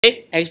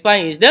Okay, X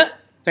prime is the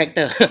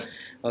factor.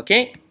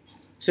 Okay,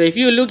 so if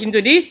you look into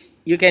this,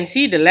 you can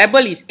see the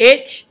label is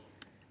age,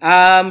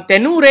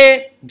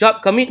 tenure,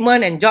 job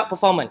commitment, and job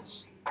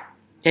performance.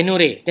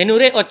 Tenure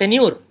or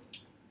tenure?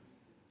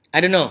 I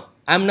don't know.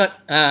 I'm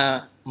not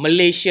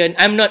Malaysian.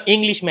 I'm not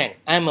Englishman.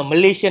 I'm a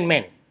Malaysian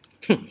man.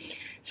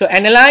 So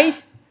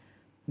analyze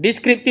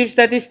descriptive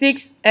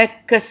statistics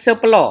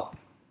Aplikasi.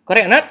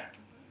 Correct or not?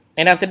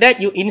 And after that,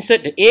 you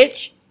insert the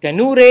age,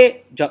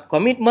 tenure, job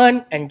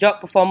commitment, and job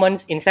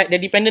performance inside the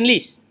dependent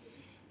list.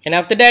 And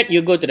after that,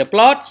 you go to the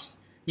plots.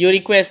 You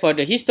request for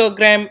the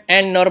histogram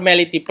and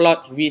normality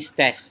plots with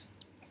test.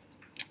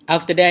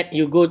 After that,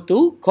 you go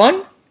to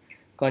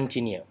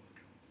continue.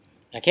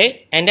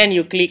 Okay, and then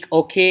you click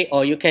OK,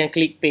 or you can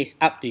click paste,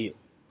 up to you.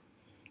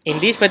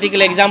 In this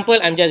particular example,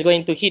 I'm just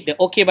going to hit the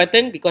OK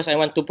button because I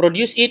want to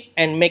produce it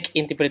and make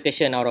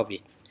interpretation out of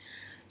it.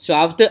 So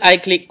after I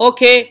click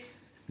OK,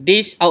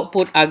 these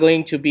output are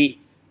going to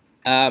be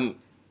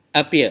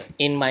appear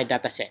in my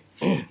data set.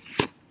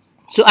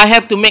 So I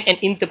have to make an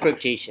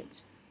interpretation.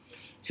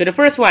 So the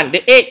first one,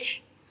 the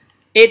age,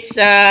 it's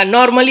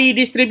normally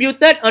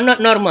distributed or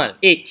not normal?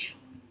 Age.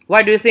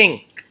 What do you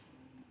think?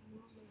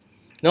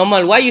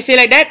 Normal. Why you say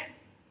like that?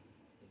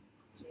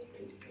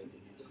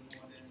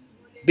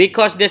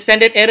 Because the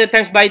standard error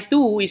times by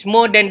 2 is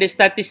more than the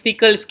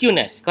statistical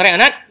skewness. Correct or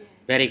not?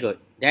 Very good.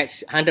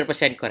 That's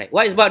 100% correct.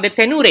 What is about the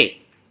tenure?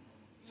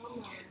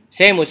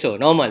 Same also,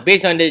 normal.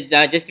 Based on the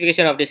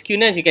justification of the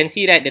skewness, you can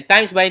see that the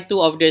times by 2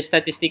 of the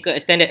statistical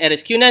standard error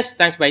skewness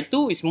times by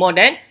 2 is more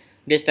than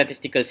the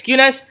statistical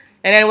skewness.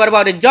 And then what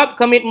about the job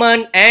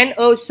commitment and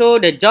also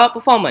the job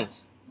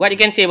performance? What you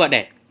can say about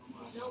that?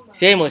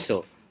 Same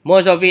also.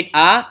 Most of it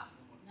are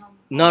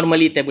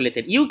normally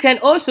tabulated. You can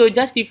also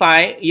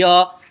justify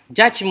your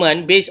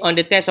judgment based on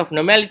the test of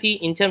normality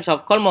in terms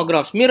of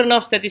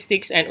Kolmogorov-Smirnov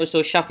statistics and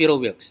also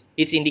Shapiro-Wilks.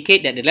 It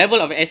indicates that the level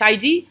of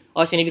SIG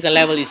or significant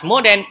level is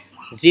more than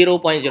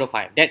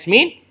 0.05. That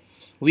means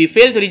we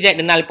fail to reject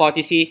the null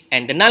hypothesis,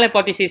 and the null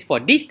hypothesis for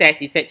this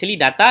test is actually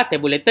data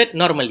tabulated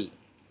normally.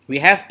 We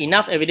have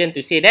enough evidence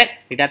to say that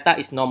the data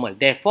is normal.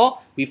 Therefore,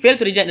 we fail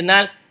to reject the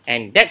null,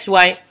 and that's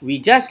why we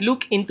just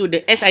look into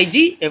the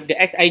SIG. If the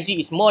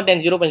SIG is more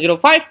than 0.05,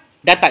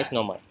 data is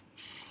normal.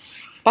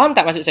 Faham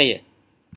tak maksud saya?